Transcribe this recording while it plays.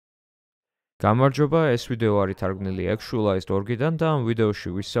გამარჯობა, ეს ვიდეო არის თარგმნილი actualized org-დან და ამ ვიდეოში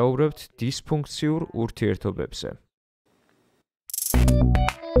ვისაუბრებთ დისფუნქციურ ურთიერთობებზე.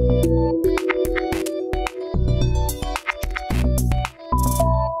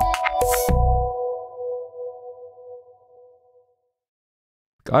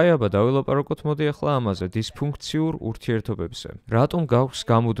 კაი, აბა დავილაპარაკოთ მოდი ახლა ამაზე, დისფუნქციურ ურთიერთობებზე. რატომ გაქვს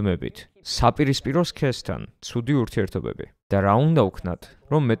გამუდმებით საპირისპირო სქესთან ცუდი ურთიერთობები? და რა უნდა ვქნათ,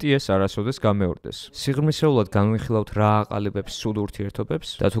 რომ მეტი ეს არასოდეს გამეორდეს? სიღრმისეულად განვიხილავთ რა აყალიბებს ცუდ ურთიერთობებს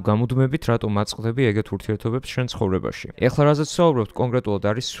და თუ გამუდმებით რატომ აწყდები ეგეთ ურთიერთობებს შენ ცხოვრებაში? ეხლა რაზეც ვსაუბრობთ კონკრეტულად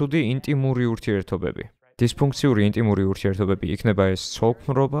არის ცუდი ინტიმური ურთიერთობები. დისფუნქციური ინტიმური ურთიერთობები იქნება ეს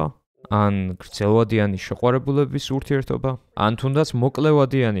ცოლქმრობა, ან გრძელვადიანი შეყვარებულების ურთიერთობა, ან თუნდაც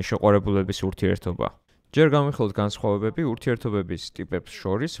მოკლევადიანი შეყვარებულების ურთიერთობა. ჯერ განვიხილოთ განსხვავებები ურთიერთობების ტიპებს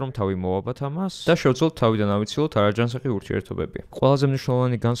შორის, რომ თავი მოვაბათ ამას და შევძლოთ თავიდან ავიცილოთ არაჯანსაღი ურთიერთობები. ყველაზე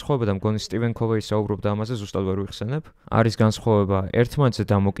მნიშვნელოვანი განსხვავება და მგონი სტივენ კოვეი საუბრობდა ამაზე, ზუსტად ვერ ვიხსენებ, არის განსხვავება ერთმანეთზე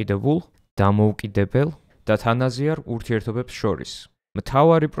დამოკიდებულ, დამოუკიდებელ და თანაზიარ ურთიერთობებს შორის.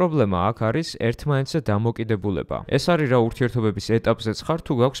 მთავარი პრობლემა აქ არის ერთმანეთზე დამოკიდებულება. ეს არის რა ურთიერთობების ეტაპზეც ხარ,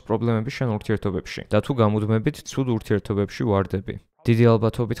 თუ გაქვს პრობლემები შენ ურთიერთობებში და თუ გამუდმებით ცუდ ურთიერთობებში ვარდები. დიდი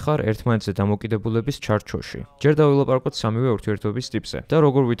ალბათობით ხარ ერთმანეთზე დამოკიდებულების ჩარჩოში. ჯერ დავილაპარაკოთ სამივე ურთიერთობის ტიპზე და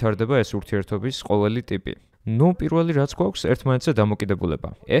როგორ ვითარდება ეს ურთიერთობის ყოველი ტიპი. პირველი რაც გვაქვს ერთმანეთზე დამოკიდებულება.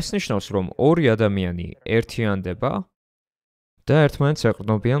 ეს ნიშნავს, რომ ორი ადამიანი ერთიანდება და ერთმანეთს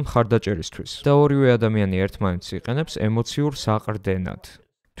ეყრდნობიან მხარდაჭერისთვის და ორივე ადამიანი ერთმანეთს იყენებს ემოციურ საყრდენად.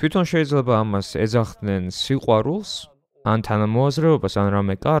 თვითონ შეიძლება ამას ეძახდნენ სიყვარულს, ან თანამოაზრეობას, ან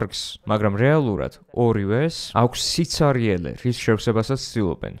რამე კარგს, მაგრამ რეალურად ორივეს აქვს სიცარიელე, რის შევსებასაც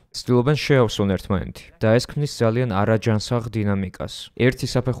ცდილობენ. ცდილობენ შეავსონ ერთმანეთი და ეს ქმნის ძალიან არაჯანსაღ დინამიკას. ერთი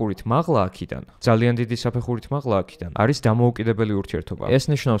საფეხურით მაღლა აქიდან, ძალიან დიდი საფეხურით მაღლა აქიდან არის დამოუკიდებელი ურთიერთობა. ეს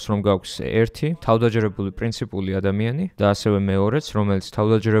ნიშნავს, რომ გაქვს ერთი თავდაჯერებული პრინციპული ადამიანი და ასევე მეორეც, რომელიც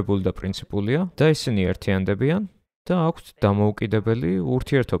თავდაჯერებული და პრინციპულია და ისინი ერთიანდებიან და აქვთ დამოუკიდებელი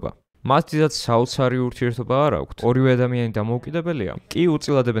ურთიერთობა. მათ დიდად საოცარი ურთიერთობა არ აქვთ. ორივე ადამიანი დამოუკიდებელია. კი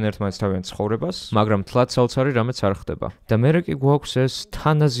უწილადებენ ერთმანეთს თავიანთ ცხოვრებას, მაგრამ თლად საოცარი რამეც არ ხდება. და მერე კი გვაქვს ეს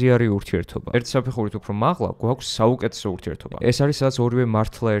თანაზიარი ურთიერთობა. ერთ საფეხურით უფრო მაღლა გვაქვს საუკეთესო ურთიერთობა. ეს არის სადაც ორივე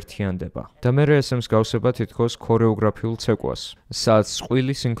მართლა ერთიანდება. და მერე ეს მსგავსება თითქოს ქორეოგრაფიულ ცეკვას, სადაც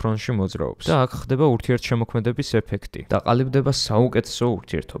წყვილი სინქრონში მოძრაობს. და აქ ხდება ურთიერთშემოქმედების ეფექტი და ყალიბდება საუკეთესო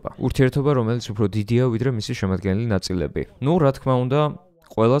ურთიერთობა. ურთიერთობა, რომელიც უფრო დიდია ვიდრე მისი შემადგენელი ნაწილები. რა თქმა უნდა,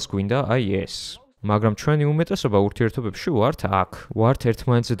 ყველას გვინდა აი ეს. მაგრამ ჩვენი უმეტესობა ურთიერთობებში ვართ აქ, ვართ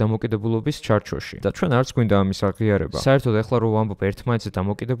ერთმანეთზე დამოკიდებულობის ჩარჩოში და ჩვენ არც გვინდა ამის აღიარება. საერთოდ ეხლა რომ ვამბობ ერთმანეთზე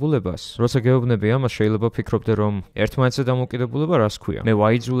დამოკიდებულებას, როცა გეუბნები ამას, შეიძლება ფიქრობდე, რომ ერთმანეთზე დამოკიდებულება რას ქვია? მე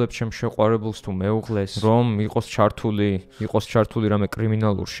ვაიძულებ ჩემ შეყვარებულს თუ მეუღლეს, რომ იყოს ჩართული რამე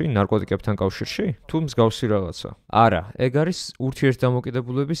კრიმინალურში, ნარკოტიკებთან კავშირში, თუ მსგავსი რაღაცა. არა, ეგ არის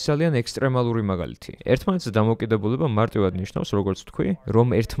ურთიერთდამოკიდებულების ძალიან ექსტრემალური მაგალითი. ერთმანეთზე დამოკიდებულება მარტივად ნიშნავს, როგორც თქვი, რომ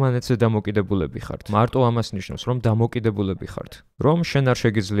ერთმანეთზე დამოკიდებულები მარტო ამას ნიშნავს, რომ დამოკიდებულები ხართ. რომ შენ არ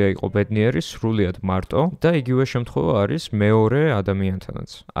შეგიძლია იყო ბედნიერი სრულიად მარტო და იგივე შემთხვევა არის მეორე ადამიანთანაც.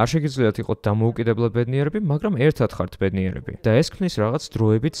 არ შეგიძლიათ იყო დამოუკიდებლად ბედნიერები, მაგრამ ერთად ხართ ბედნიერები. და ეს ქმნის რაღაც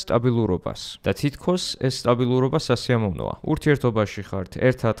დროებით სტაბილურობას. და თითქოს ეს სტაბილურობა სასიამოვნოა. ურთიერთობაში ხართ,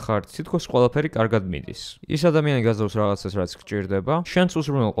 ერთად ხართ, თითქოს ყველაფერი კარგად მიდის. ის ადამიანი გაძლევს რაღაცას, რაც გჭირდება, შენც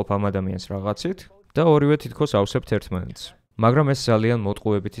უზრუნველყოფ ამ ადამიანს რაღაცით და ორივე თითქოს ავსებთ ერთმანეთს. მაგრამ ეს ძალიან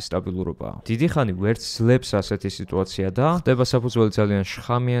მოტყუებითი სტაბილურობაა. დიდი ხანი ვერც ძლებს ასეთი სიტუაცია და ხდება საფუძველი ძალიან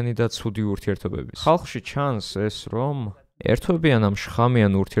შხამიანი და ცუდი ურთიერთობების. ხალხში ჩანს ეს, რომ ერთვებიან ამ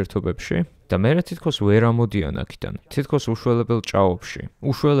შხამიან ურთიერთობებში და მერე თითქოს ვერ ამოდიან აქედან. თითქოს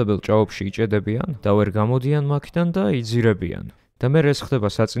უშველებელ ჭაობში იჭედებიან და ვერ გამოდიან აქედან და იძირებიან. და მერე ეს ხდება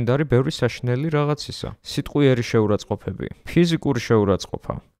საწინდარი ბევრი საშინელი რაღაცისა. სიტყვიერი შეურაცხყოფები, ფიზიკური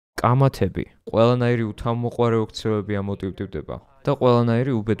შეურაცხყოფა, კამათები, ყველანაირი უთავმოყვარეო ქცევები ამოტივტივდება და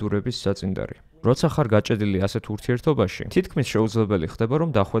ყველანაირი უბედურების საწინდარი. როცა ხარ გაჭედილი ასეთ ურთიერთობაში, თითქმის შეუძლებელი ხდება, რომ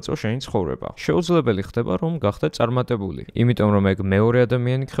დახვეწო შენი ცხოვრება. შეუძლებელი ხდება, რომ გახდე წარმატებული. იმიტომ რომ ეგ მეორე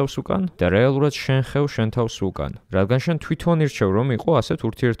ადამიანი ხევს უკან და რეალურად შენ ხევ შენ თავს უკან, რადგან შენ თვითონ ირჩევ, რომ იყო ასეთ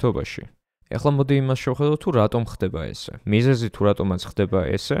ურთიერთობაში. ეხლა მოდი იმას შევხედოთ, თუ რატომ ხდება ესე. მიზეზი თუ რატომაც ხდება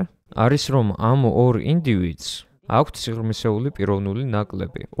ესე, არის რომ ამ ორ ინდივიდს აქვთ სიღრმისეული პიროვნული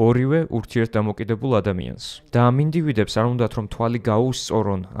ნაკლები, ორივე ურთიერთდამოკიდებულ ადამიანს. და ამ ინდივიდებს არ უნდათ რომ თვალი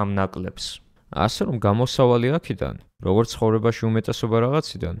გაუსწორონ ამ ნაკლებს. ასე რომ გამოსავალი აქედან, როგორც ცხოვრებაში უმეტესობა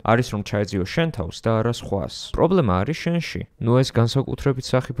რაღაციდან, არის რომ ჩაეძიო შენ თავს და არა სხვას. პრობლემა არის შენში. ეს განსაკუთრებით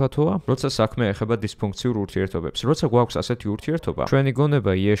სახიფათოა, როცა საქმე ეხება დისფუნქციურ ურთიერთობებს. როცა გვაქვს ასეთი ურთიერთობა, ჩვენი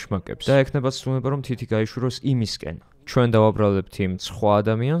გონება იეშმაკებს და ექნება ცდუნება რომ თითი გაიშვიროს იმისკენ. ჩვენ დავაბრალებთ იმ სხვა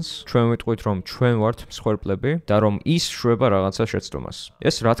ადამიანს, ჩვენ ვიტყვით რომ ჩვენ ვართ მსხვერპლები და რომ ის შვება რაღაცა შეცდომას.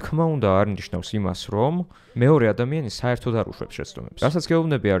 ეს რა თქმა უნდა არ ნიშნავს იმას, რომ მეორე ადამიანი საერთოდ არ უშვებს შეცდომებს. რასაც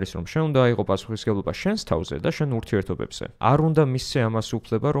გეუბნები არის რომ შენ უნდა აიღო პასუხისმგებლობა შენს თავზე და შენ ურთიერთობებზე. არ უნდა მისცე ამას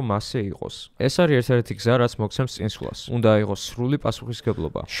უფლება რომ ასე იყოს. ეს არის ერთ-ერთი გზა, რაც მოგცემს წინსვლას. უნდა აიღოს სრული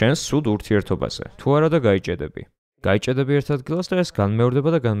პასუხისმგებლობა შენს ცუდ ურთიერთობაზე. თუ არა და გაიჭედები. გაიჭედები ერთ ადგილას და ეს განმეორდება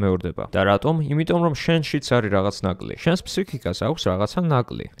და განმეორდება. და რატომ? იმიტომ რომ შენშიც არის რაღაც ნაკლი. შენს ფსიქიკას აქვს რაღაცა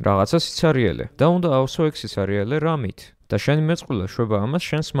ნაკლი, რაღაცა სიცარიელე და უნდა ავსო ეგ სიცარიელე რამით. და შენი მეწყვილა შვება ამას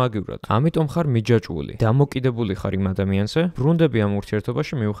შენს მაგივრად. ამიტომ ხარ მიჯაჭვული, დამოკიდებული ხარ იმ ადამიანზე, ბრუნდები ამ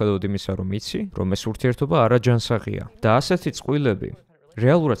ურთიერთობაში მიუხედავად იმისა, რომ იცი, რომ ეს ურთიერთობა არაჯანსაღია. და ასეთი წყვილები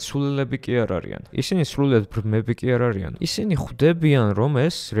რეალურად სულელები კი არ არიან. ისინი სრულიად ბრმები კი არ არიან. ისინი ხვდებიან, რომ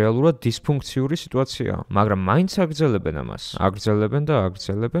ეს რეალურად დისფუნქციური სიტუაციაა, მაგრამ მაინც აგრძელებენ ამას. აგრძელებენ და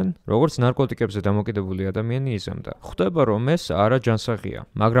აგრძელებენ, როგორც ნარკოტიკებზე დამოკიდებული ადამიანი იზამდა. ხვდება, რომ ეს არაჯანსაღია,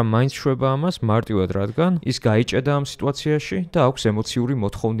 მაგრამ მაინც შვება ამას მარტივად, რადგან ის გაიჭედა ამ სიტუაციაში და აქვს ემოციური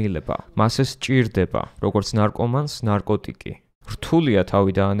მოთხოვნილება. მას ეს ჭირდება, როგორც ნარკომანს ნარკოტიკი. რთულია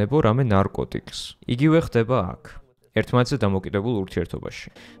თავი დაანებო რამე ნარკოტიკს. იგივე ხდება აქ. ერთმანეთზე დამოკიდებულ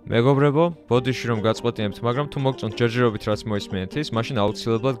ურთიერთობაში. მეგობრებო, ბოდიში რომ გაწყვეტინებთ, მაგრამ თუ მოგწონთ ჯერჯერობით რაც მოისმენთ ის, მაშინ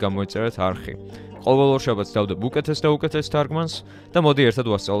აუცილებლად გამოიწერეთ არხი. ყოველ ორ-შაბათს დავდებ უკეთეს და უკეთეს თარგმანს და მოდი ერთად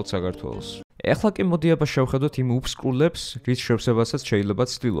ვასწავლოთ საქართველოს. ეხლა კი მოდი აბა შევხედოთ იმ უფსკრულებს, რის შევსებასაც შეიძლება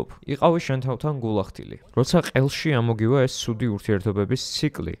ცდილობ. იყავი შენ თავთან გულახდილი. როცა ყელში ამოგივა ეს ცუდი ურთიერთობების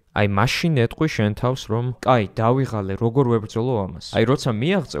ციკლი, აი მაშინ ეტყვი შენ თავს, რომ კაი, დავიღალე, როგორ ვებრძოლო ამას. აი როცა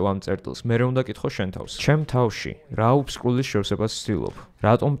მიაღწევ ამ წერტილს, მე უნდა კითხო შენ თავს. ჩემ თავში რა უფსკრულის შევსებას ცდილობ?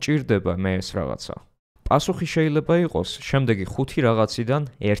 რატომ ჭირდება მე ეს რაღაცა? პასუხი შეიძლება იყოს შემდეგი 5 რაღაციდან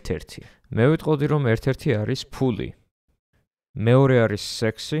ერთ-ერთი. მე ვიტყოდი რომ ერთ-ერთი არის ფული. მეორე არის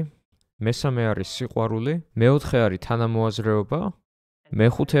სექსი. მესამე არის სიყვარული, მეოთხე არის თანამოაზრეობა,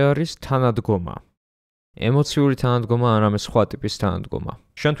 მეხუთე არის თანადგომა. ემოციური თანადგომა არამე სხვა ტიპის თანადგომა.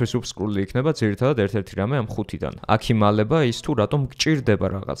 შენთვის უფსკრული იქნება ძირითადად ერთ-ერთი რამე ამ 5-დან. აქ იმალება ის თუ რატომ გჭირდება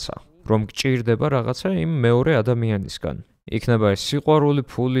რაღაცა. რომ გჭირდება რაღაცა იმ მეორე ადამიანისგან. იქნება ეს სიყვარული,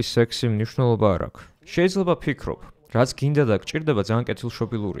 ფული, სექსი, მნიშვნელობა არ აქვს. შეიძლება ფიქრობ, რაც გინდა და გჭირდება ძალიან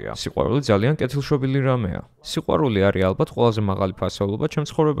კეთილშობილურია. სიყვარული ძალიან კეთილშობილი რამეა. სიყვარული არის ალბათ ყველაზე მაღალი ფასეულობა ჩემ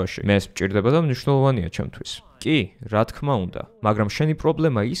ცხოვრებაში. მე ეს მჭირდება და მნიშვნელოვანია ჩემთვის. კი, რა თქმა უნდა, მაგრამ შენი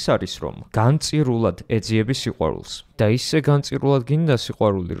პრობლემა ის არის, რომ განწირულად ეძიები სიყვარულს. და ისე განწირულად გინდა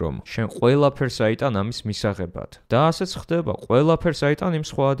სიყვარული, რომ შენ ყველაფერს აიტან ამის მისაღებად. და ასეც ხდება, ყველაფერს აიტან იმ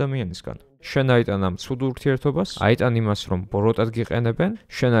სხვა ადამიანისგან. შენ აიტან ამ ცუდ ურთიერთობას, აიტან იმას, რომ ბოროტად გიყენებენ,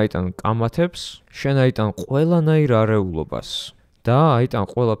 შენ აიტან კამათებს, შენ აიტან ყველანაირ არეულობას. და აიტან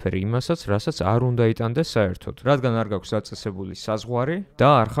ყველაფერი იმასაც, რასაც არ უნდა იტანდეს საერთოდ, რადგან არ გაქვს დაწესებული საზღვარი და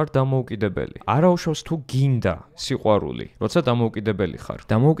არ ხარ დამოუკიდებელი. არაუშავს თუ გინდა სიყვარული, როცა დამოუკიდებელი ხარ.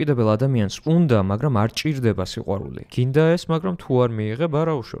 დამოუკიდებელ ადამიანს უნდა, მაგრამ არ ჭირდება სიყვარული. გინდა ეს, მაგრამ თუ არ მიიღებ,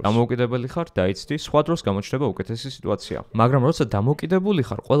 არაუშავს. დამოუკიდებელი ხარ, დაიცდი, სხვა დროს გამოჩნდება უკეთესი სიტუაცია. მაგრამ როცა დამოუკიდებული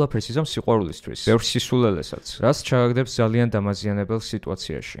ხარ, ყველაფერს იზამ სიყვარულისთვის, ბევრ სისულელესაც, რაც ჩააგდებს ძალიან დამაზიანებელ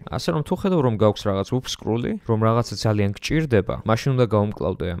სიტუაციაში. ასე რომ თუ ხედავ, რომ გაქვს რაღაც უფსკრული, რომ რაღაცა ძალიან გჭირდება, მაშინ უნდა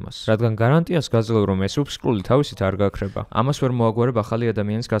გაუმკლავდე ამას. რადგან გარანტიას გაძლევ, რომ ეს უფსკრული თავისით არ გაქრება. ამას ვერ მოაგვარებ ახალი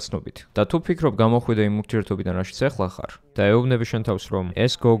ადამიანის გაცნობით. და თუ ფიქრობ გამოხვიდე იმ ურთიერთობიდან, რაშიც ახლა ხარ, და ეუბნები შენ თავს, რომ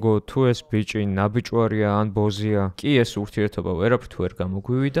ეს გოგო, თუ ეს ბიჭი, ნაბიჭვარია ან ბოზია, კი ეს ურთიერთობა ვერაფრით ვერ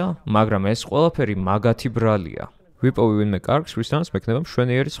გამოგვივიდა, მაგრამ ეს ყველაფერი მაგათი ბრალია. ვიპოვი ვინმე კარგს, ვისთანაც მექნება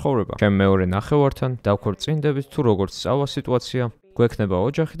მშვენიერი ცხოვრება. ჩემ მეორე ნახევართან დავქორწინდებით, თუ როგორც სწავლა სიტუაცია, გვექნება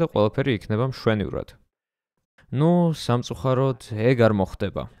ოჯახი და ყველაფერი იქნება მშვენივრად. ნუ, სამწუხაროდ, ეგ არ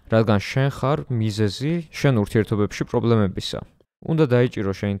მოხდება, რადგან შენ ხარ მიზეზი შენ ურთიერთობებში პრობლემებისა. უნდა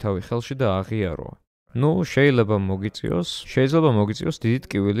დაიჭირო შენი თავი ხელში და აღიარო. ნუ, შეიძლება მოგიწიოს დიდი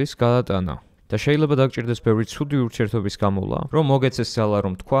ტკივილის გადატანა. და შეიძლება დაგჭირდეს ბევრი ცუდი ურთიერთობის გამოვლა, რომ მოგეცეს ძალა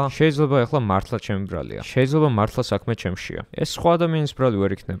რომ თქვა, შეიძლება ახლა მართლა ჩემი ბრალია. შეიძლება მართლა საქმე ჩემშია. ეს სხვა ადამიანის ბრალი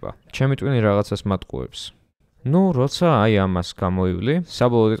ვერ იქნება. ჩემი ტვინი რაღაცას მატყუებს. ნუ, როცა აი ამას გამოივლი,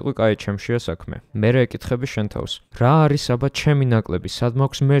 საბოლოოდ იტყვი, კაი, ჩემშია საქმე. მერე ეკითხები შენ თავს, რა არის აბა ჩემი ნაკლები, სად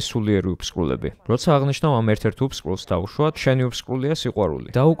მაქვს მე სულიერი უფსკრულები? როცა აღნიშნავ ამ ერთ-ერთ უფსკრულს დავუშვათ, შენი უფსკრულია სიყვარული.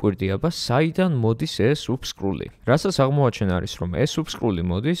 დაუკვირდი აბა, საიდან მოდის ეს უფსკრული? რასაც აღმოაჩენ არის, რომ ეს უფსკრული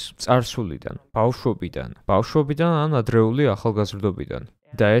მოდის წარსულიდან, ბავშვობიდან ან ადრეული ახალგაზრდობიდან.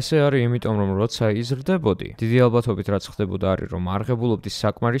 და ესე არის იმიტომ, რომ როცა იზრდებოდი, დიდი ალბათობით რაც ხდებოდა არის, რომ არღებულობდი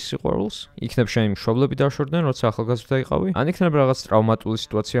საკმარის სიყვარულს, იქნებ შენი მშობლები დაშორდნენ, როცა ახალგაზრდა იყავი, ან იქნებ რაღაც ტრავმატული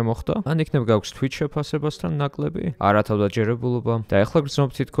სიტუაცია მოხდა, ან იქნებ გაქვს თვით შეფასებასთან ნაკლები, არათავდაჯერებულობა და ეხლა გრძნობ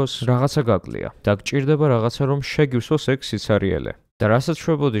თითქოს რაღაცა გაკლია და გჭირდება რაღაცა, რომ შეგივსოს ეგ სიცარიელე. და რასაც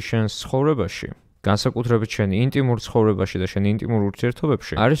შვებოდი შენს ცხოვრებაში, განსაკუთრებით შენი ინტიმურ ცხოვრებაში და შენი ინტიმურ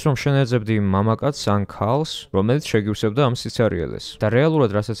ურთიერთობებში არის რომ შენ ეძებდი მამაკაცს ან ქალს, რომელიც შეგივსებდა ამ სიცარიელეს. და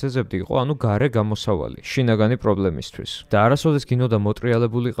რეალურად რასაც ეძებდი იყო, ანუ გარე გამოსავალი, შინაგანი პრობლემისთვის. და არასოდეს გინოდა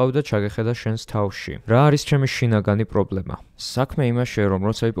მოტრიალებულიყავი და ჩაგეხედა შენს თავში. რა არის ჩემი შინაგანი პრობლემა? საქმე იმაშია, რომ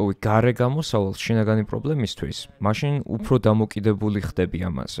როცა იპოვი გარე გამოსავალს შინაგანი პრობლემისთვის, მაშინ უფრო დამოკიდებული ხდები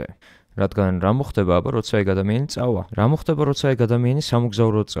ამაზე. რადგან რა მოხდება აბა როცა ეგ ადამიანი წავა? რა მოხდება როცა ეგ ადამიანი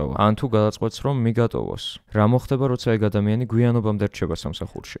სამოგზაუროდ წავა? ან თუ გადაწყვეტს რომ მიგატოვოს? რა მოხდება როცა ეგ ადამიანი გვიანობამდე რჩება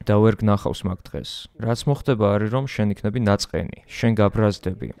სამსახურში და ვერ გნახავს მაგ დღეს? რაც მოხდება არის რომ შენ იქნები ნაწყენი, შენ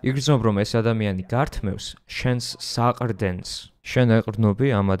გაბრაზდები. იგრძნობ რომ ეს ადამიანი გართმევს შენს საყრდენს. შენ ეყრდნობი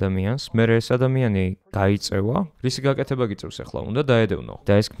ამ ადამიანს, მერე ეს ადამიანი გაიწევა, რისი გაკეთება გიწევს ახლა, უნდა დაედევნო.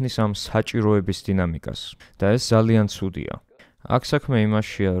 და ეს ქმნის ამ საჭიროების დინამიკას. და ეს ძალიან ცუდია. აქ საქმე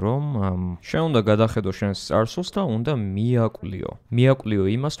იმაშია, რომ შენ უნდა გადახედო შენს წარსულს და უნდა მიაკვლიო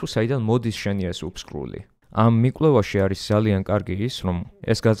იმას, თუ საიდან მოდის შენი ეს უფსკრული. ამ მიკვლევაში არის ძალიან კარგი ის, რომ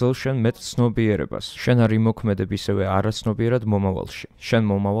ეს გაძლევს შენ მეტ ცნობიერებას. შენ არ იმოქმედებ ისევე არაცნობიერად მომავალში, შენ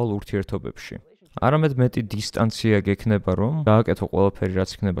მომავალ ურთიერთობებში. არამედ მეტი დისტანცია გექნება, რომ გააკეთო ყველაფერი, რაც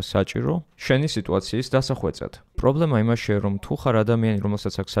იქნება საჭირო, შენი სიტუაციის დასახვეწად. პრობლემა იმაშია, რომ თუ ხარ ადამიანი,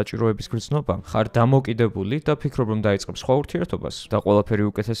 რომელსაც აქვს საჭიროების გრძნობა, ხარ დამოკიდებული და ფიქრობ, რომ დაიწყებ სხვა ურთიერთობას და ყველაფერი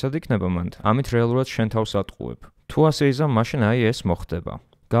უკეთესად იქნება მანდ, ამით რეალურად შენ თავს ატყუებ. თუ ასე იზამ, მაშინ ეს მოხდება.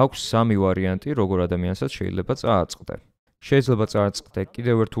 გაქვს სამი ვარიანტი, როგორ ადამიანსაც შეიძლება წააწყდე. შეიძლება წააწყდე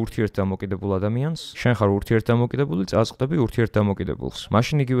კიდევ ერთ ურთიერთდამოკიდებულ ადამიანს, შენ ხარ ურთიერთდამოკიდებული, წააწყდები ურთიერთდამოკიდებულს.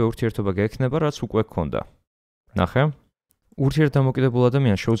 მაშინ იგივე ურთიერთობა გექნება, რაც უკვე გქონდა. ნახე? ურთიერთდამოკიდებულ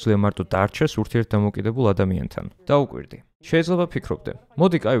ადამიანს შეუძლია მარტო დარჩეს ურთიერთდამოკიდებულ ადამიანთან. დაუკვირდი. შეიძლება ფიქრობდე,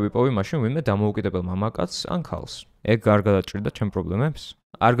 მოდი კაი ვიპოვი მაშინ ვინმე დამოუკიდებელ მამაკაცს ან ქალს. ეგ არ გადაჭირდა ჩემ პრობლემებს?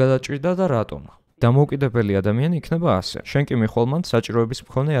 არ გადაჭირდა და რატომ? დამოუკიდებელი ადამიანი იქნება ასე. შენ კი მიხვალმან საჭიროების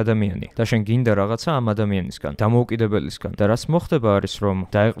მქონე ადამიანი და შენ გინდა რაღაცა ამ ადამიანისგან, დამოუკიდებელისგან. და რაც მოხდება არის რომ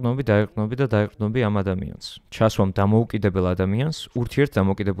დაეყრდნობი ამ ადამიანს. ჩასვამ დამოუკიდებელ ადამიანს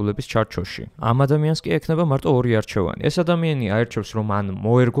ურთიერთდამოკიდებულების ჩარჩოში. ამ ადამიანს კი ექნება მარტო ორი არჩევანი. ეს ადამიანი აერჩევს რომ ან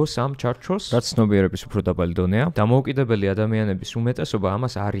მოერგოს ამ ჩარჩოს, რაც ცნობიერების უფრო დაბალი დონეა. დამოუკიდებელი ადამიანების უმეტესობა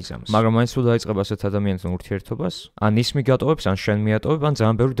ამას არ იზამს. მაგრამ მაინც თუ დაიწყებ ასეთ ადამიანთან ურთიერთობას, ან ის მიგატოვებს, ან შენ მიატოვებ, ან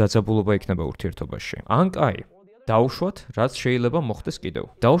ძალიან ბევრი დაძაბულობა იქნება ურთიერთობაში. ან კაი, დაუშვათ, რაც შეიძლება მოხდეს კიდევ.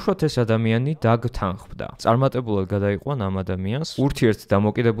 დაუშვათ ეს ადამიანი დაგთანხმდა. წარმატებულად გადაიყვან ამ ადამიანს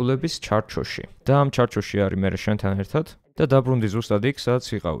ურთიერთდამოკიდებულების ჩარჩოში. და ამ ჩარჩოში არის მერე შენთან ერთად და დაბრუნდი ზუსტად იქ, სადაც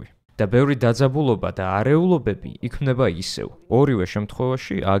იყავი. და ბევრი დაძაბულობა და არეულობები იქმნება ისევ. ორივე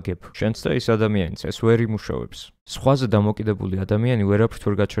შემთხვევაში აგებ შენც და ის ადამიანიც, ეს ვერ იმუშავებს. სხვაზე დამოკიდებული ადამიანი ვერაფრით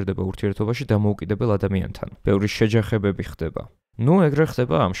ვერ გაჩერდება ურთიერთობაში დამოუკიდებელ ადამიანთან. ბევრი შეჯახებები ხდება. ნუ ეგრე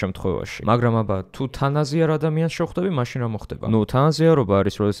ხდება ამ შემთხვევაში. მაგრამ აბა თუ თანაზიარ ადამიანს შეხვდები, მაშინ რა მოხდება? ნუ თანაზიარობა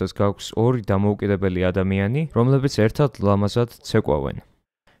არის, როდესაც გაქვს ორი დამოუკიდებელი ადამიანი, რომლებიც ერთად ლამაზად ცეკვავენ.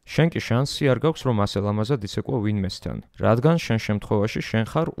 შენ კი შანსი არ გაქვს რომ ასე ლამაზად იცეკვა ვინმესთან, რადგან შენ შემთხვევაში შენ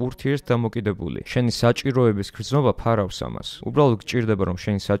ხარ ურთიერთდამოკიდებული. შენი საჭიროების გრძნობა ფარავს ამას. უბრალოდ გჭირდება რომ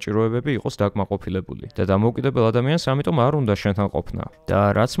შენი საჭიროებები იყოს დაკმაყოფილებული და დამოუკიდებელ ადამიანს ამიტომ არ უნდა შენთან ყოფნა. და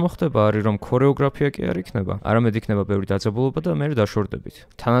რაც მოხდება არის რომ ქორეოგრაფია კი არ იქნება, არამედ იქნება ბევრი დაძაბულობა და მე დაშორდებით.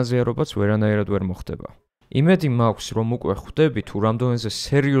 თანაზიარობაც ვერანაირად ვერ მოხდება. იმედი მაქვს რომ უკვე ხვდები თუ რამდენზე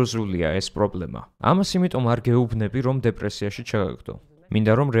სერიოზულია ეს პრობლემა. ამას იმიტომ არ გეუბნები რომ დეპრესიაში ჩაგაგდო.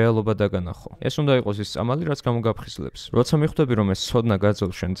 მინდა რომ რეალობა დაგანახო. ეს უნდა იყოს ის წამალი, რაც გამოგაფხიზლებს. როცა მიხვდები რომ ეს ცოდნა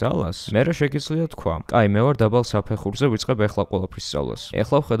გაძლევს შენ ძალას, მერე შეგიძლია თქვა: "კაი, მე ვარ დაბალ საფეხურზე, ვიწყებ ახლა ყველაფრის სწავლას.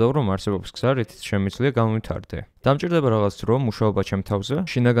 ეხლა ვხედავ რომ არსებობს გზა, რითიც შემიძლია გამვითარდე. დამჭირდება რაღაც დრო, მუშაობა ჩემ თავზე,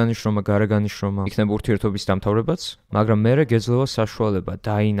 შინაგანი შრომა, გარეგანი შრომა, იქნება ურთიერთობის დამთავრებაც, მაგრამ მერე გეძლევა საშუალება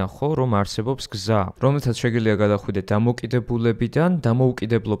დაინახო, რომ არსებობს გზა, რომელთაც შეგიძლია გადახვიდე დამოკიდებულებიდან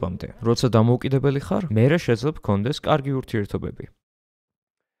დამოუკიდებლობამდე. როცა დამოუკიდებელი ხარ, მერე შეძლებ გქონდეს კარგი ურთიერთობები."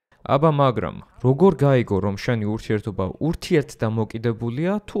 აბა მაგრამ, როგორ გაიგო რომ შენი ურთიერთობა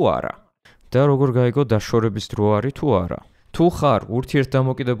ურთიერთდამოკიდებულია თუ არა? და როგორ გაიგო დაშორების დრო არის თუ არა? თუ ხარ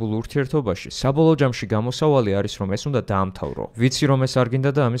ურთიერთდამოკიდებულ ურთიერთობაში, საბოლოო ჯამში გამოსავალი არის რომ ეს უნდა დაამთავრო. ვიცი რომ ეს არ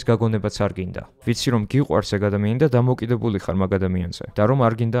გინდა და ამის გაგონებაც არ გინდა. ვიცი რომ გიყვარს ეგ ადამიანი და დამოკიდებული ხარ მაგ ადამიანზე და რომ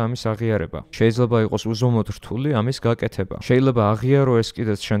არ გინდა ამის აღიარება. შეიძლება იყოს უზომოდ რთული ამის გაკეთება. შეიძლება აღიარო ეს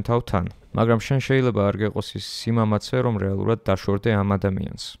კიდეც შენ თავთან. მაგრამ შენ შეიძლება არ გეყოს ის სიმამაცე, რომ რეალურად დაშორდე ამ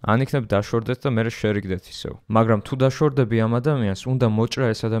ადამიანს. ან იქნებ დაშორდეთ და მერე შერიგდეთ ისევ. მაგრამ თუ დაშორდები ამ ადამიანს, უნდა მოჭრა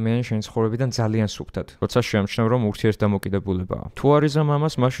ეს ადამიანი შენი ცხოვრებიდან ძალიან სუფთად, როცა შეამჩნევ, რომ ურთიერთდამოკიდებულებაა. თუ არ იზამ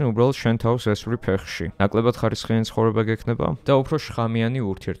ამას, მაშინ უბრალოდ შენ თავს ესვრი ფეხში. ნაკლებად ხარისხიანი ცხოვრება გექნება და უფრო შხამიანი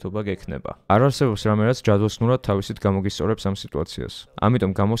ურთიერთობა გექნება. არ არსებობს რამე, რაც ჯადოსნურად თავისით გამოგისწორებს ამ სიტუაციას.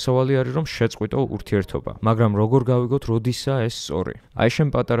 ამიტომ გამოსავალი არის, რომ შეწყვიტო ურთიერთობა. მაგრამ როგორ გავიგოთ, როდისა ეს სწორი? აი შენ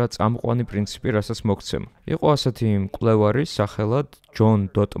პატარა წამყვანი მნიშვნელოვანი პრინციპი, რასაც მოგცემ. იყო ასეთი მკვლევარი სახელად ჯონ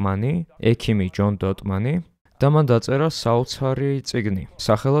დოტმანი, ექიმი ჯონ დოტმანი და მან დაწერა საოცარი წიგნი,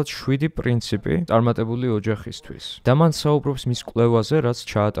 სახელად 7 პრინციპი წარმატებული ოჯახისთვის. და მან საუბრობს მის კვლევაზე, რაც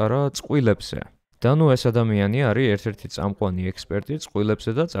ჩაატარა წყვილებზე. და ნუ ეს ადამიანი არის ერთ-ერთი წამყვანი ექსპერტი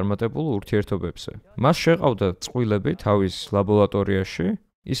წყვილებზე და წარმატებულ ურთიერთობებზე. მას შეყავდა წყვილები თავის ლაბორატორიაში,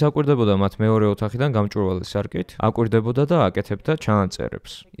 ის აკვირდებოდა მათ მეორე ოთახიდან გამჭვირვალე სარკით, აკვირდებოდა და აკეთებდა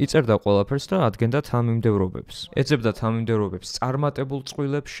ჩანაწერებს. იწერდა ყველაფერს და ადგენდა თანმიმდევრობებს. ეძებდა თანმიმდევრობებს წარმატებულ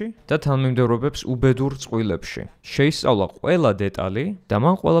წყვილებში და თანმიმდევრობებს უბედურ წყვილებში. შეისწავლა ყველა დეტალი და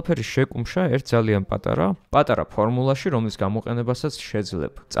მან ყველაფერი შეკუმშა ერთ ძალიან პატარა ფორმულაში, რომლის გამოყენებასაც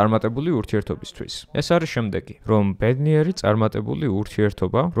შეძლებ წარმატებული ურთიერთობისთვის. ეს არის შემდეგი, რომ ბედნიერი წარმატებული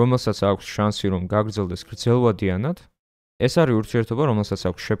ურთიერთობა, რომელსაც აქვს შანსი რომ გაგრძელდეს გრძელვადიანად, ეს არის ურთიერთობა, რომელსაც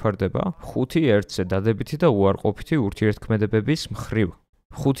აქვს შეფარდება 5 ერთზე დადებითი და უარყოფითი ურთიერთქმედებების მხრივ.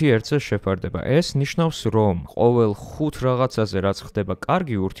 5 ერთზე შეფარდება. ეს ნიშნავს, რომ ყოველ 5 რაღაცაზე, რაც ხდება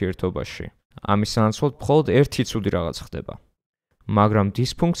კარგი ურთიერთობაში, ამის სანაცვლოდ მხოლოდ ერთი ცუდი რაღაც ხდება. მაგრამ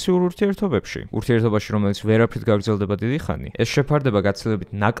დისფუნქციურ ურთიერთობაში, რომელიც ვერაფრით გაგრძელდება დიდი ხანი, ეს შეფარდება გაცილებით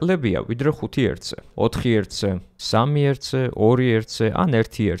ნაკლებია, ვიდრე 5 ერთზე, 4 ერთზე, 3 ერთზე, 2 ერთზე, ან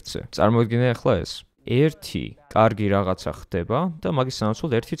 1 ერთზე. წარმოიდგინე ახლა ეს. ერთი კარგი რაღაცა ხდება და მაგის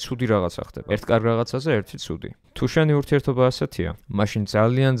სანაცვლოდ ერთი ცუდი რაღაცა ხდება. ერთ კარგ რაღაცაზე ერთი ცუდი. თუ შენი ურთიერთობა ასეთია, მაშინ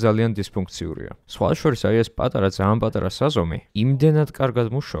ძალიან დისფუნქციურია. სხვა შორის აი ეს ძალიან პატარა საზომი იმდენად კარგად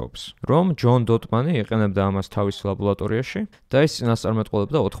მუშაობს, რომ ჯონ დოტმანი იყენებდა ამას თავის ლაბორატორიაში და ის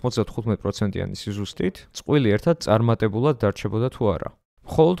წინასწარმეტყველებდა 95%-იანი სიზუსტით, წყვილი ერთად წარმატებულად დარჩებოდა თუ არა.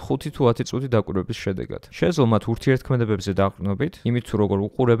 მხოლოდ 5 თუ 10 წუთი დაკვირვების შედეგად. შეეძლო მათ ურთიერთქმედებებზე დაყრდნობით, იმით თუ როგორ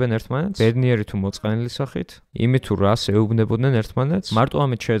უყურებენ ერთმანეთს, ბედნიერი თუ მოწყენილი სახით, იმით თუ რას ეუბნებოდნენ ერთმანეთს, მარტო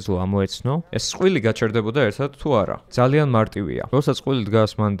ამით შეეძლო ამოეცნო, ეს წყვილი გაჩერდებოდა ერთად თუ არა. ძალიან მარტივია. როცა წყვილი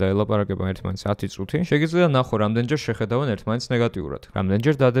დგას მან და ელაპარაკება ერთმანეთს 10 წუთი, შეგიძლია ნახო, რამდენჯერ შეხედავენ ერთმანეთს ნეგატიურად,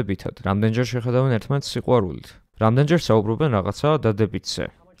 რამდენჯერ დადებითად, რამდენჯერ შეხედავენ ერთმანეთს სიყვარულით, რამდენჯერ საუბრობენ რაღაცა დადებითზე,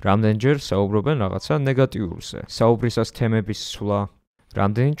 რამდენჯერ საუბრობენ რაღაცა ნეგატიურზე, საუბრისას თემების სვლა.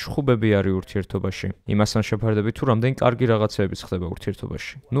 რამდენი ჩხუბები არის ურთიერთობაში, იმასთან შეფარდებით თუ რამდენი კარგი რაღაცეებიც ხდება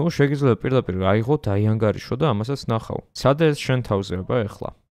ურთიერთობაში. ნუ შეგიძლია პირდაპირ აიღო, დაიანგარიშო და ამასაც ნახავ. სად ეს შენ თავზე აბა ეხლა?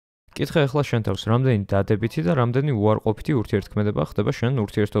 კითხე ახლა შენ თავს, რამდენი დადებითი და რამდენი უარყოფითი ურთიერთქმედება ხდება შენ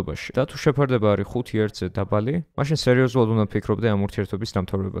ურთიერთობაში. და თუ შეფარდება არის 5 ერთზე დაბალი, მაშინ სერიოზულად უნდა ფიქრობდე ამ ურთიერთობის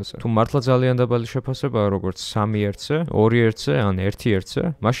დამთავრებაზე. თუ მართლა ძალიან დაბალი შეფასებაა, როგორც 3 ერთზე, 2 ერთზე ან 1 ერთზე,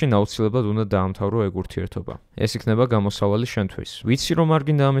 მაშინ აუცილებლად უნდა დაამთავრო ეგ ურთიერთობა. ეს იქნება გამოსავალი შენთვის. ვიცი რომ არ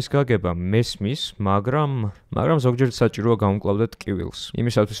გინდა ამის გაგება, მესმის, მაგრამ ზოგჯერ საჭიროა გამკლავდე ტკივილს.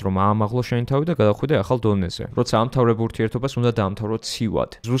 იმისათვის რომ აამაღლო შენი თავი და გადახვიდე ახალ დონეზე. როცა ამთავრებ ურთიერთობას, უნდა დაამთავრო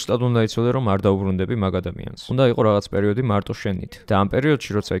ცივად. ზუსტად უნდა იცოდე რომ არ დაუბრუნდები მაგ ადამიანს. უნდა იყო რაღაც პერიოდი მარტო შენით. და ამ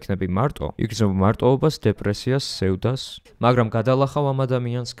პერიოდში როცა იქნები მარტო, იგრძნობ მარტოობას, დეპრესიას, სევდას, მაგრამ გადალახავ ამ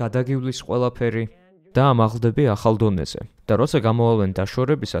ადამიანს, გადაგივლის ყველაფერი და ამაღლდები ახალ დონეზე. და როცა გამოვალვენ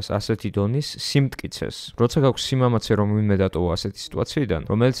დაშორებისას ასეთი დონის სიმტკიცეს, როცა გაქვს სიმამაცე რომ ვინმე დატოვა ასეთი სიტუაციიდან,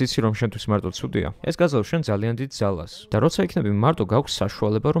 რომელიც იცი რომ შენთვის მარტო ცუდია, ეს გაძლევს შენ ძალიან დიდ ძალას. და როცა იქნები მარტო გაქვს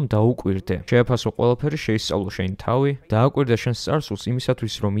საშუალება რომ დაუკვირდე, შეაფასო ყველაფერი, შეისწავლო შენი თავი, დააკვირდე შენს წარსულს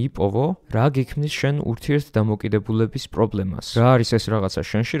იმისათვის რომ იპოვო, რა გიქმნის შენ ურთიერთდამოკიდებულების პრობლემას. რა არის ეს რაღაცა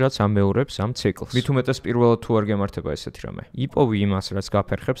შენში, რაც ამეორებს ამ ციკლს. მით უმეტეს პირველად თუ არ გემართება ესეთი რამე. იპოვი იმას, რაც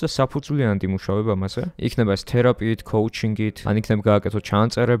გაფერხებს და საფუძვლიანად იმუშავებ ამაზე. იქნება ეს თერაპიით, კოუჩინგით, ან იქნება გააკეთო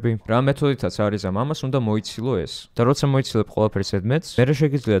ჩანაწერები. რა მეთოდითაც არის ამას უნდა მოიცილო ეს. და როცა მოიცილებ ყველაფერს ედმეტს, მერე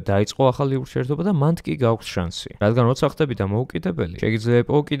შეგიძლია დაიწყო ახალი ურთიერთობა და მანდ კი გაქვს შანსი. რადგან როცა ხდები დამოუკიდებელი, შეგიძლია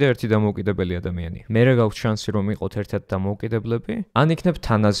იპოვო კიდე ერთი დამოუკიდებელი ადამიანი. მერე გაქვს შანსი რომ იყოთ ერთად დამოუკიდებლები, ან იქნებ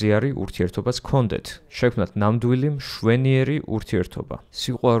თანაზიარი ურთიერთობას გქონდეთ. შექმნათ ნამდვილი მშვენიერი ურთიერთობა.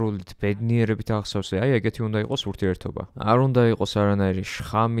 სიყვარულით, ბედნიერებით აღსავსე, აი ეგეთი უნდა იყოს ურთიერთობა. არ უნდა იყოს არანაირი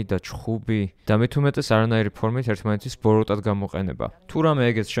შხამი და ჩხუბი და მით უმეტეს არანაირი ფორმით ერთმანეთის ბოროტად გამოყენება. თუ რამე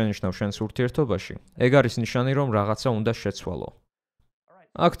ეგეც შენიშნავ შენს ურთიერთობაში, ეგ არის ნიშანი რომ რაღაცა უნდა შეცვალო.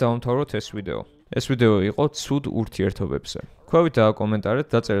 აქ დავამთავროთ ეს ვიდეო. ეს ვიდეო იყო ცუდ ურთიერთობებზე. ქვევით დააკომენტარეთ,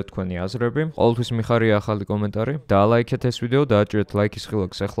 დაწერეთ თქვენი აზრები, ყოველთვის მიხარია ახალი კომენტარი, დაალაიქეთ ეს ვიდეო, დააჭერეთ ლაიქის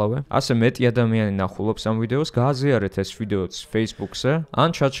ხილაკს ახლავე. ასე მეტი ადამიანი ნახულობს ამ ვიდეოს, გააზიარეთ ეს ვიდეოც Facebook-ზე, ან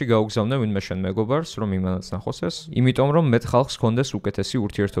ჩატში გაუგზავნე ვინმე შენ მეგობარს, რომ იმანაც ნახოს ეს, იმიტომ რომ მეტ ხალხს ჰქონდეს უკეთესი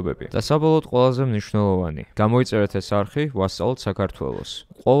ურთიერთობები. და საბოლოოდ ყველაზე მნიშვნელოვანი, გამოიწერეთ ეს არხი, ვასწავლოთ საქართველოს.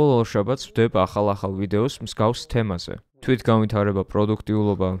 ყოველ ორშაბათს ვდებ ახალ ვიდეოს მსგავს თემაზე. თვითგამვითარება,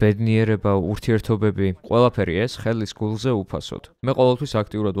 პროდუქტიულობა, ბედნიერება, ურთიერთობა ურთიერთობები, ყველაფერი ეს ხელის გულზე უფასოდ. მე ყოველთვის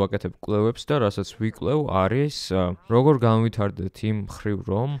აქტიურად ვაკეთებ კვლევებს და რასაც ვიკვლევ არის როგორ განვითარდეთ იმ მხრივ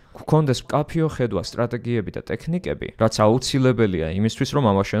რომ გქონდეს მკაფიო ხედვა, სტრატეგიები და ტექნიკები, რაც აუცილებელია იმისთვის რომ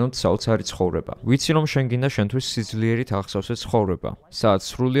ამაშენოთ საოცარი ცხოვრება. ვიცი რომ შენ გინდა შენთვის სიძლიერით აღსავსე ცხოვრება, სადაც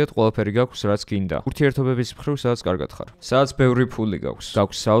სრულიად ყველაფერი გაქვს რაც გინდა. ურთიერთობების მხრივ სადაც კარგად ხარ. სადაც ბევრი ფული გაქვს.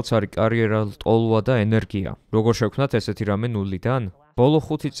 გაქვს საოცარი კარიერა, ტოლვა და ენერგია. როგორ შევქმნათ ესეთი რამე ნულიდან? ბოლო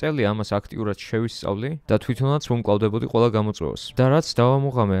 5 წელი ამას აქტიურად შევისწავლი და თვითონაც ვუმკლავდებოდი ყველა გამოწვევას. და რაც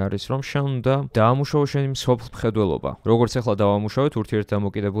დავამუღამე არის, რომ შენ უნდა დაამუშავო შენი მსოფლმხედველობა. როგორც ახლა დავამუშავეთ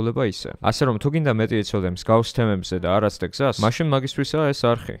ურთიერთდამოკიდებულება ისე. ასე რომ თუ გინდა მეტი იცოდე მსგავს თემებზე და არ აცდე გზას, მაშინ მაგისთვისაა ეს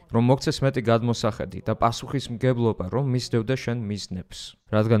არხი, რომ მოგცეს მეტი გადმოსახედი და პასუხისმგებლობა, რომ მისდევდე შენ მიზნებს.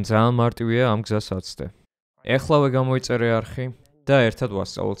 რადგან ძალიან მარტივია ამ გზას აცდე. ეხლავე გამოიწერე არხი და ერთად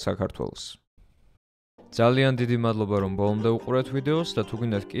ვასწავლოთ საქართველოს. ძალიან დიდი მადლობა რომ ბოლომდე უყურეთ ვიდეოს და თუ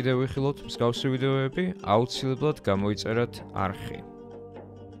გინდათ კიდევ ვიხილოთ მსგავსი ვიდეოები, აუცილებლად გამოიწერეთ არხი.